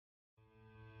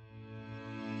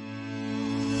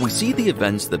We see the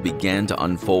events that began to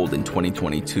unfold in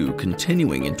 2022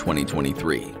 continuing in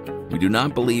 2023. We do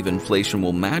not believe inflation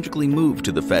will magically move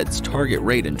to the Fed's target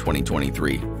rate in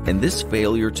 2023, and this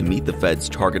failure to meet the Fed's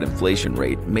target inflation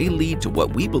rate may lead to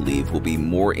what we believe will be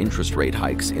more interest rate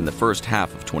hikes in the first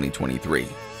half of 2023.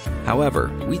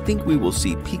 However, we think we will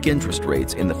see peak interest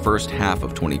rates in the first half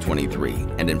of 2023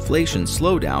 and inflation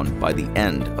slow down by the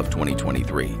end of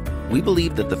 2023. We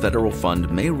believe that the federal fund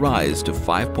may rise to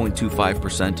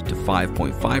 5.25% to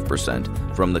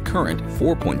 5.5% from the current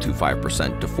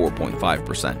 4.25% to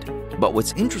 4.5%. But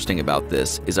what's interesting about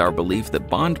this is our belief that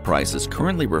bond prices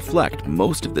currently reflect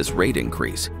most of this rate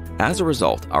increase. As a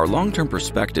result, our long-term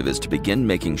perspective is to begin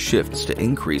making shifts to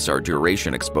increase our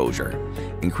duration exposure.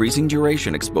 Increasing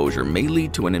duration exposure may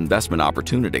lead to an investment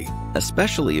opportunity,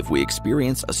 especially if we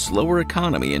experience a slower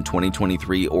economy in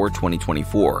 2023 or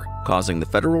 2024, causing the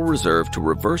Federal Reserve to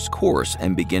reverse course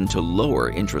and begin to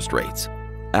lower interest rates.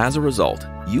 As a result,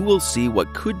 you will see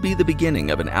what could be the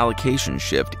beginning of an allocation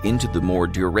shift into the more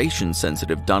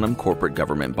duration-sensitive Dunham Corporate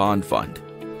Government Bond Fund.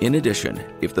 In addition,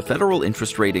 if the federal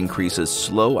interest rate increases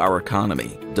slow our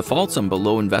economy, defaults on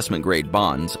below investment-grade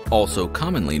bonds, also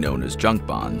commonly known as junk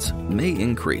bonds, may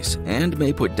increase and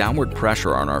may put downward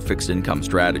pressure on our fixed income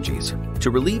strategies.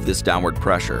 To relieve this downward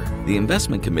pressure, the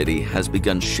Investment Committee has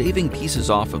begun shaving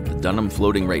pieces off of the Dunham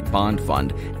Floating Rate Bond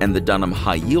Fund and the Dunham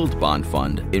High Yield Bond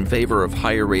Fund in favor of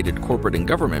higher-rated corporate and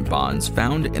government bonds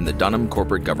found in the Dunham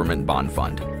Corporate Government Bond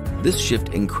Fund. This shift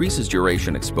increases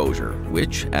duration exposure,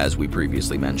 which, as we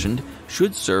previously mentioned,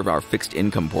 should serve our fixed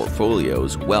income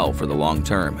portfolios well for the long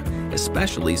term,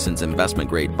 especially since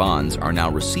investment-grade bonds are now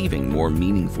receiving more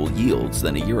meaningful yields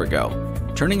than a year ago.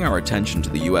 Turning our attention to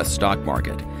the U.S. stock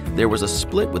market, there was a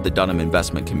split with the Dunham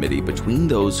Investment Committee between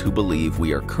those who believe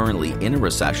we are currently in a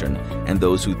recession and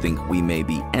those who think we may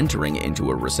be entering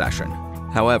into a recession.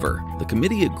 However, the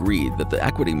committee agreed that the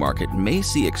equity market may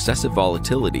see excessive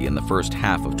volatility in the first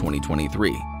half of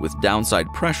 2023, with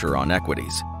downside pressure on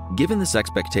equities. Given this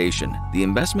expectation, the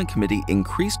Investment Committee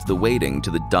increased the weighting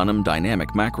to the Dunham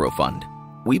Dynamic Macro Fund.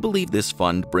 We believe this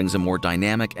fund brings a more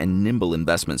dynamic and nimble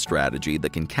investment strategy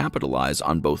that can capitalize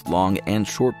on both long and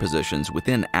short positions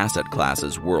within asset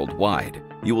classes worldwide.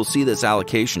 You will see this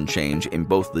allocation change in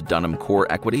both the Dunham Core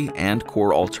Equity and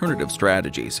Core Alternative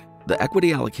strategies. The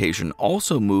equity allocation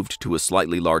also moved to a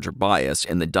slightly larger bias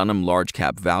in the Dunham Large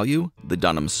Cap Value, the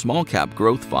Dunham Small Cap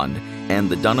Growth Fund, and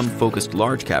the Dunham Focused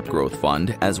Large Cap Growth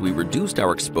Fund as we reduced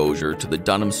our exposure to the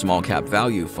Dunham Small Cap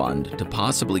Value Fund to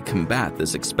possibly combat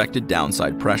this expected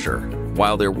downside pressure.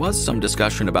 While there was some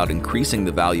discussion about increasing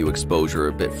the value exposure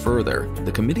a bit further,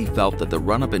 the committee felt that the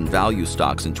run-up in value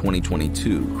stocks in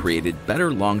 2022 created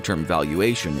better long-term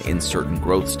valuation in certain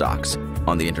growth stocks.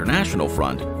 On the international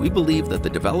front, we believe that the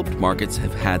developed markets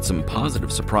have had some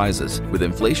positive surprises, with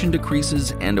inflation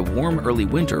decreases and a warm early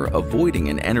winter avoiding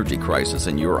an energy crisis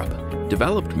in Europe.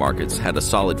 Developed markets had a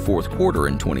solid fourth quarter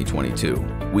in 2022.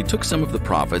 We took some of the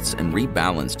profits and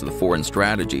rebalanced the foreign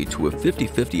strategy to a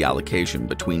 50-50 allocation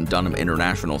between Dunham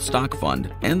International Stock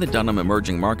Fund and the Dunham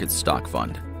Emerging Markets Stock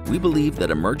Fund. We believe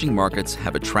that emerging markets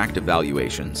have attractive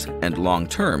valuations and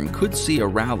long-term could see a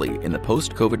rally in the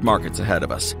post-COVID markets ahead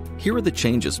of us. Here are the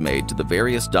changes made to the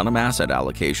various Dunham asset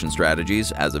allocation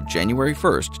strategies as of January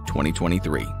 1st,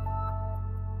 2023.